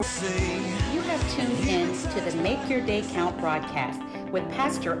You have tuned in to the Make Your Day Count broadcast with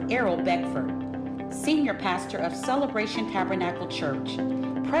Pastor Errol Beckford, Senior Pastor of Celebration Tabernacle Church,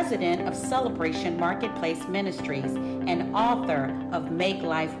 President of Celebration Marketplace Ministries, and author of Make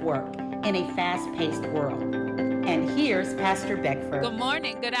Life Work in a Fast-Paced World. And here's Pastor Beckford. Good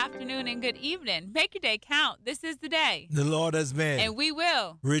morning, good afternoon, and good evening. Make your day count. This is the day the Lord has made. and we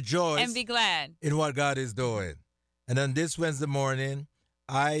will Rejoice and be glad. in what God is doing. And on this Wednesday morning,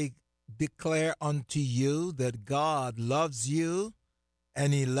 I declare unto you that God loves you,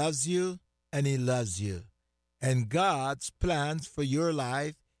 and He loves you, and He loves you. And God's plans for your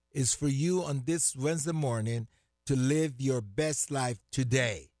life is for you on this Wednesday morning to live your best life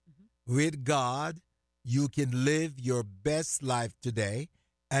today. With God, you can live your best life today.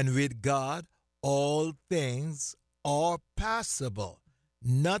 And with God, all things are possible.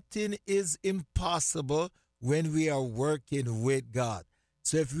 Nothing is impossible when we are working with God.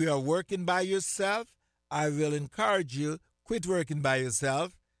 So if you are working by yourself, I will encourage you, quit working by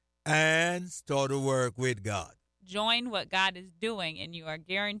yourself and start to work with God. Join what God is doing, and you are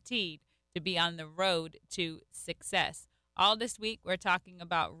guaranteed to be on the road to success. All this week, we're talking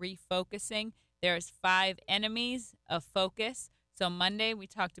about refocusing. There's 5 enemies of focus. So Monday, we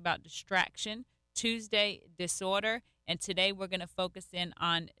talked about distraction. Tuesday, disorder. And today, we're going to focus in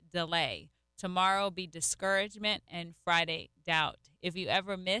on delay. Tomorrow will be discouragement, and Friday, doubt. If you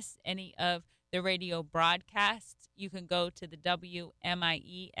ever miss any of the radio broadcasts, you can go to the WMIEFM.com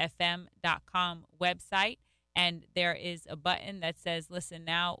website, and there is a button that says Listen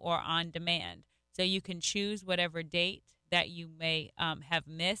Now or On Demand. So you can choose whatever date that you may have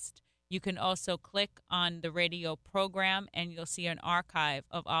missed. You can also click on the radio program, and you'll see an archive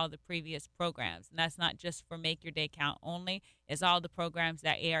of all the previous programs. And that's not just for Make Your Day Count only. It's all the programs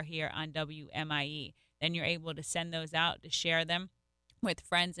that air here on WMIE. Then you're able to send those out, to share them with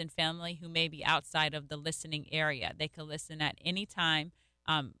friends and family who may be outside of the listening area. They can listen at any time,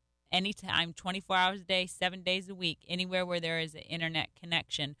 24 hours a day, 7 days a week, anywhere where there is an internet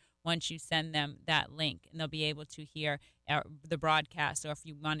connection. Once you send them that link, and they'll be able to hear the broadcast. Or if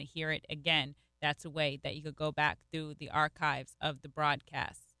you want to hear it again, that's a way that you could go back through the archives of the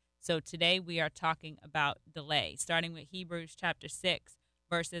broadcasts. So today we are talking about delay, starting with Hebrews chapter 6,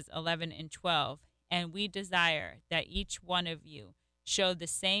 verses 11 and 12. And we desire that each one of you show the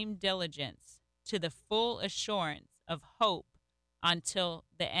same diligence to the full assurance of hope until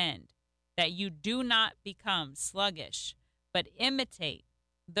the end, that you do not become sluggish, but imitate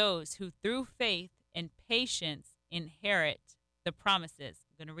those who through faith and patience inherit the promises.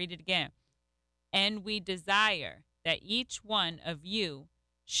 I'm going to read it again. And we desire that each one of you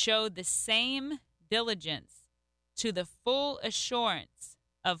show the same diligence to the full assurance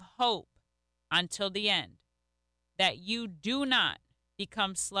of hope until the end, that you do not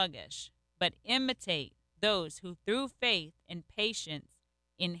become sluggish, but imitate those who through faith and patience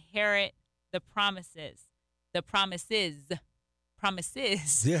inherit the promises. The promises.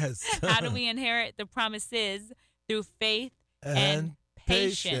 Yes. How do we inherit the promises? Through faith and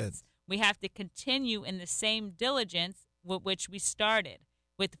patience. We have to continue in the same diligence with which we started,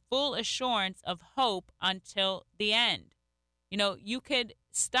 with full assurance of hope until the end. You know, you could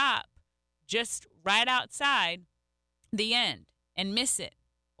stop just right outside the end and miss it,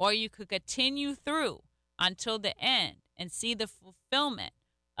 or you could continue through until the end and see the fulfillment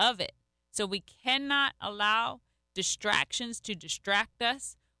of it. So we cannot allow distractions to distract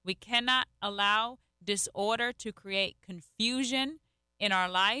us. We cannot allow disorder to create confusion in our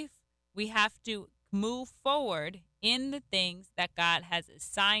life. We have to move forward in the things that God has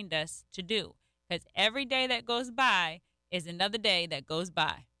assigned us to do, because every day that goes by is another day that goes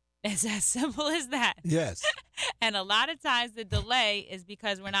by. It's as simple as that. Yes. And a lot of times the delay is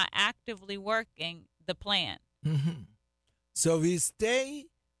because we're not actively working the plan. Mm-hmm. So we stay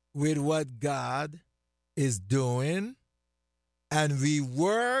with what God is doing, and we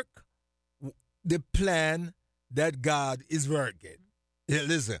work the plan that God is working. Yeah,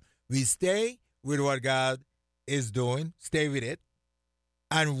 listen, we stay with what God is doing, stay with it,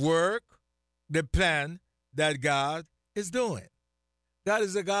 and work the plan that God is doing. God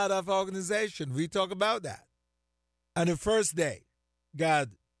is a God of organization. We talk about that. On the first day,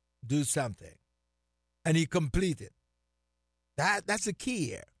 God do something, and He complete it. That's the key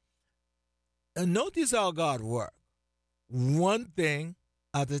here. And notice how God works. One thing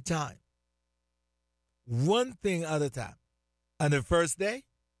at a time. One thing at a time. On the first day,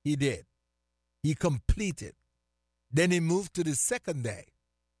 He did. He completed. Then He moved to the second day.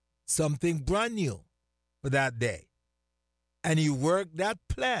 Something brand new for that day. And He worked that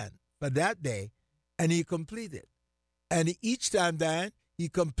plan for that day, and He completed. And each time then, he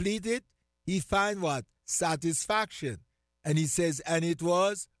completed, he find what? Satisfaction. And he says, and it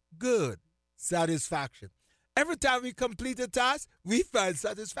was good. Satisfaction. Every time we complete a task, we find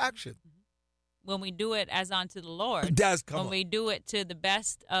satisfaction. When we do it as unto the Lord, when we do it to the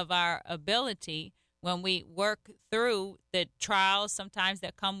best of our ability, when we work through the trials sometimes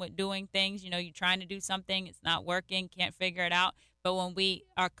that come with doing things, you're trying to do something, it's not working, can't figure it out. But when we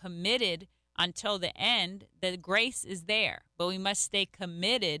are committed until the end, the grace is there. But we must stay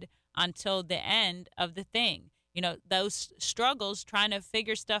committed until the end of the thing. Those struggles, trying to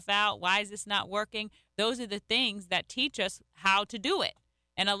figure stuff out, why is this not working? Those are the things that teach us how to do it.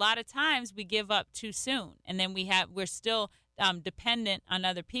 And a lot of times we give up too soon. And then we're still dependent on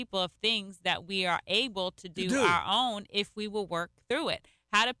other people of things that we are able to do our own if we will work through it.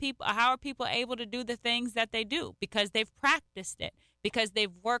 How are people able to do the things that they do? Because they've practiced it, because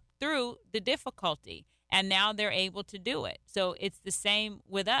they've worked through the difficulty, and now they're able to do it. So it's the same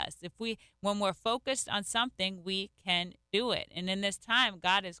with us. When we're focused on something, we can do it. And in this time,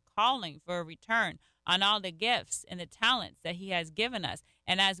 God is calling for a return on all the gifts and the talents that he has given us.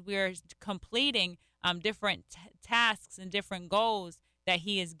 And as we're completing different tasks and different goals that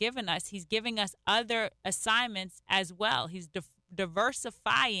he has given us, he's giving us other assignments as well. He's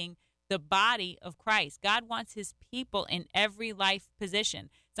diversifying the body of Christ. God wants his people in every life position.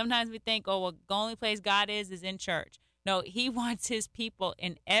 Sometimes we think, the only place God is in church. No, he wants his people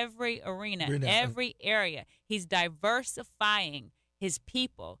in every arena, every area. He's diversifying his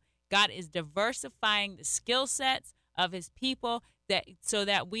people. God is diversifying the skill sets of his people so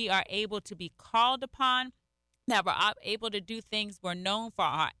that we are able to be called upon, that we're able to do things. We're known for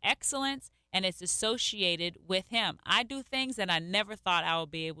our excellence, and it's associated with him. I do things that I never thought I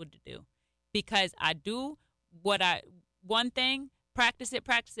would be able to do because I do one thing, practice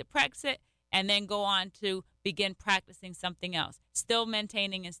it, and then go on to begin practicing something else, still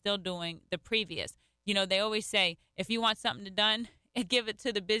maintaining and still doing the previous. They always say, if you want something done, give it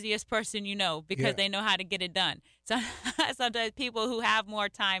to the busiest person because they know how to get it done. So sometimes people who have more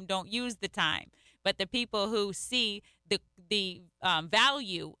time don't use the time, but the people who see the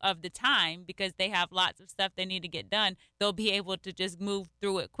value of the time because they have lots of stuff they need to get done, they'll be able to just move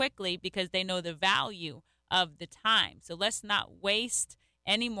through it quickly because they know the value of the time. So let's not waste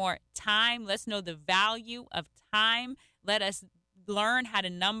any more time. Let's know the value of time. Let us learn how to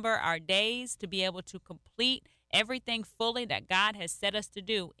number our days to be able to complete everything fully that God has set us to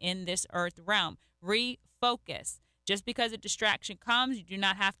do in this earth realm. Refocus. Just because a distraction comes, you do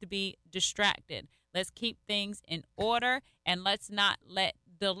not have to be distracted. Let's keep things in order, and let's not let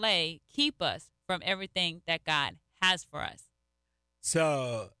delay keep us from everything that God has for us.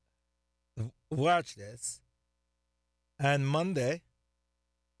 So, watch this. On Monday,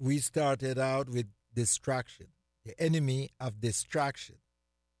 we started out with distraction, the enemy of distraction.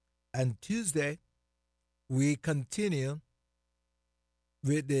 And Tuesday, we continue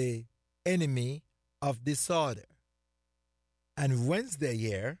with the enemy of disorder. And Wednesday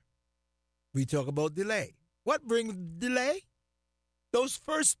here, we talk about delay. What brings delay? Those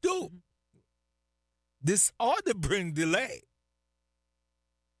first two. Disorder brings delay.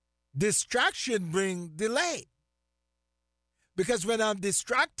 Distraction brings delay. Because when I'm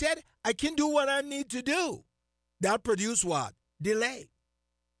distracted, I can do what I need to do. That produces what? Delay.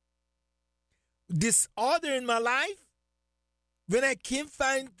 Disorder in my life, when I can't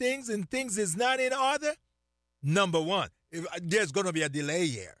find things and things is not in order, number one, there's going to be a delay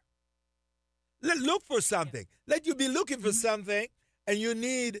here. Look for something. Let you be looking for something, and you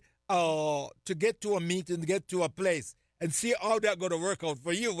need to get to a meeting, get to a place, and see how that's going to work out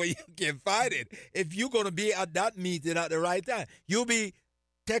for you when you can find it. If you're going to be at that meeting at the right time, you'll be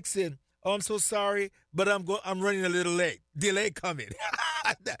texting, "Oh, I'm so sorry, but I'm running a little late." Delay coming.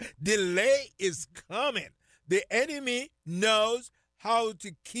 Delay is coming. The enemy knows how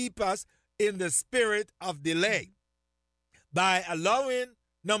to keep us in the spirit of delay by allowing,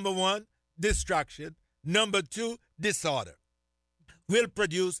 number one, distraction. Number two, disorder will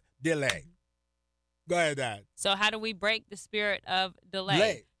produce delay. Go ahead, Dad. So how do we break the spirit of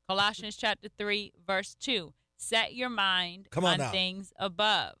delay? Colossians chapter 3, verse 2. Set your mind on things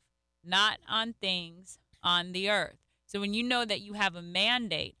above, not on things on the earth. So when you know that you have a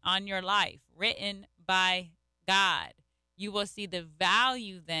mandate on your life written by God, you will see the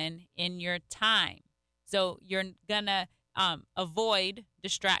value then in your time. So you're going to avoid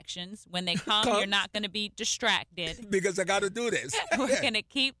distractions. When they come, you're not going to be distracted. Because I got to do this. We're going to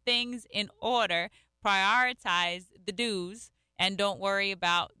keep things in order, prioritize the do's, and don't worry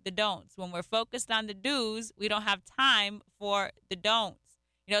about the don'ts. When we're focused on the do's, we don't have time for the don'ts.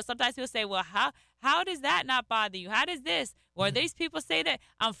 Sometimes people say, well, How does that not bother you? How does this? Or these people say that?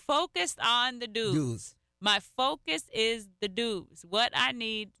 I'm focused on the do's. My focus is the do's, what I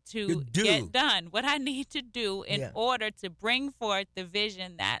need to get done, what I need to do in order to bring forth the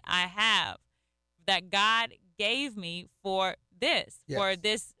vision that I have, that God gave me for this, for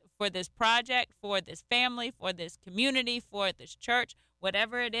this project, for this family, for this community, for this church,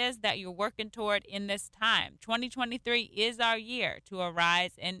 whatever it is that you're working toward in this time. 2023 is our year to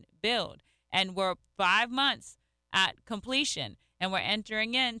arise and build. And we're 5 months at completion, and we're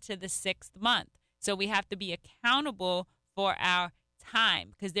entering into the 6th month. So we have to be accountable for our time,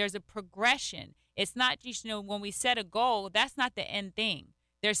 because there's a progression. It's not just, when we set a goal, that's not the end thing.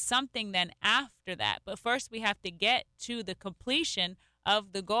 There's something then after that. But first we have to get to the completion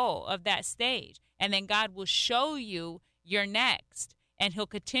of the goal of that stage. And then God will show you your next, and he'll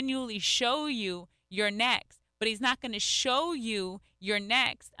continually show you your next. But he's not going to show you your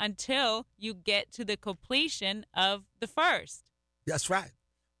next until you get to the completion of the first. That's right.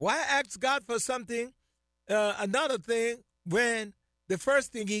 Why ask God for something, another thing, when the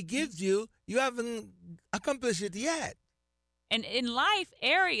first thing he gives you, you haven't accomplished it yet? And in life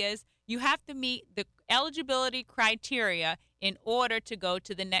areas, you have to meet the eligibility criteria in order to go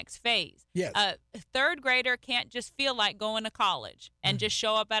to the next phase. Yes. A third grader can't just feel like going to college and just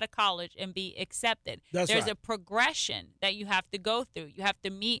show up at a college and be accepted. There's a progression that you have to go through. You have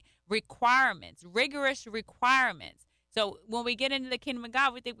to meet requirements, rigorous requirements. So when we get into the kingdom of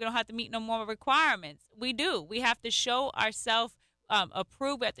God, we think we don't have to meet no more requirements. We do. We have to show ourselves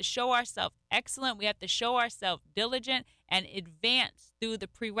approved. We have to show ourselves excellent. We have to show ourselves diligent and advance through the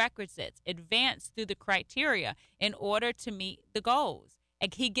prerequisites, advance through the criteria in order to meet the goals.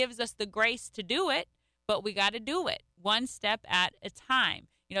 And he gives us the grace to do it, but we got to do it one step at a time.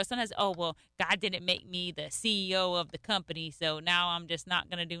 Sometimes, God didn't make me the CEO of the company, so now I'm just not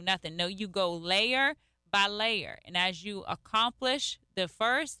going to do nothing. No, you go layer by layer. And as you accomplish the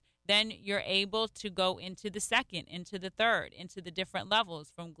first, then you're able to go into the second, into the third, into the different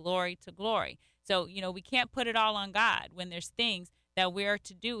levels from glory to glory. So, we can't put it all on God when there's things that we're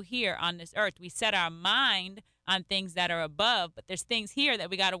to do here on this earth. We set our mind on things that are above, but there's things here that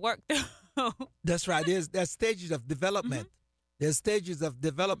we got to work through. That's right. There's stages of development. There's stages of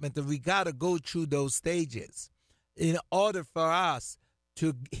development, and we got to go through those stages in order for us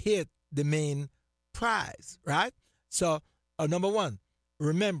to hit the main prize, right? So, number one,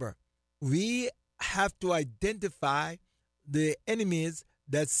 remember, we have to identify the enemies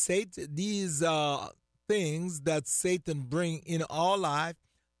that these things that Satan bring in our life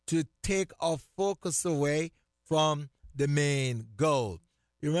to take our focus away from the main goal.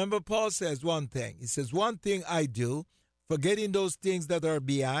 You remember Paul says one thing. He says, one thing I do, forgetting those things that are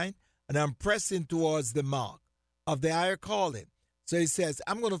behind, and I'm pressing towards the mark of the higher calling. So he says,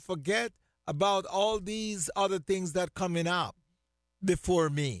 I'm going to forget about all these other things that coming up before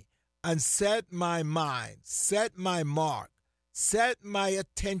me and set my mind, set my mark, set my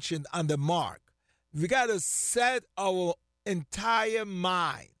attention on the mark. We got to set our entire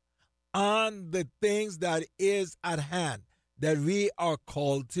mind on the things that is at hand that we are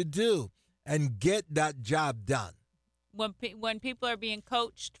called to do and get that job done. When people are being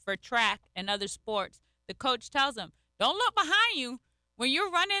coached for track and other sports, the coach tells them, don't look behind you. When you're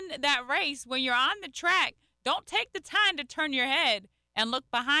running that race, when you're on the track, don't take the time to turn your head and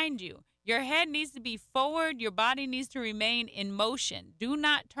look behind you. Your head needs to be forward. Your body needs to remain in motion. Do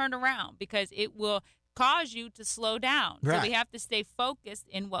not turn around, because it will cause you to slow down. Right. So we have to stay focused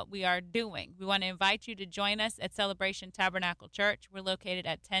in what we are doing. We want to invite you to join us at Celebration Tabernacle Church. We're located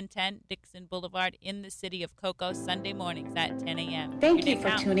at 1010 Dixon Boulevard in the city of Cocoa, Sunday mornings at 10 a.m. Thank you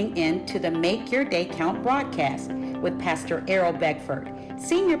for tuning in to the Make Your Day Count broadcast with Pastor Errol Beckford,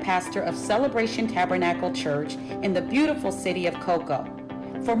 Senior Pastor of Celebration Tabernacle Church in the beautiful city of Cocoa.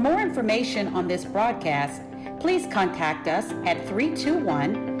 For more information on this broadcast, please contact us at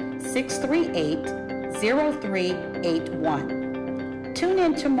 321-638-0381. Tune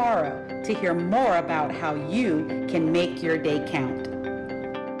in tomorrow to hear more about how you can make your day count.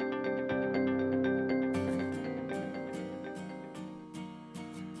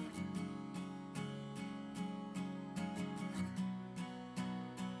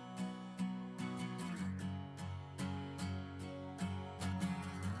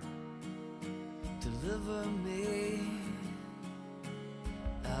 Deliver me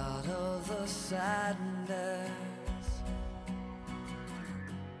out of the sadness.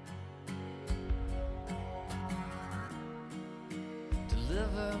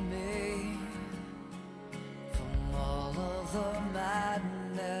 Deliver me from all of the madness.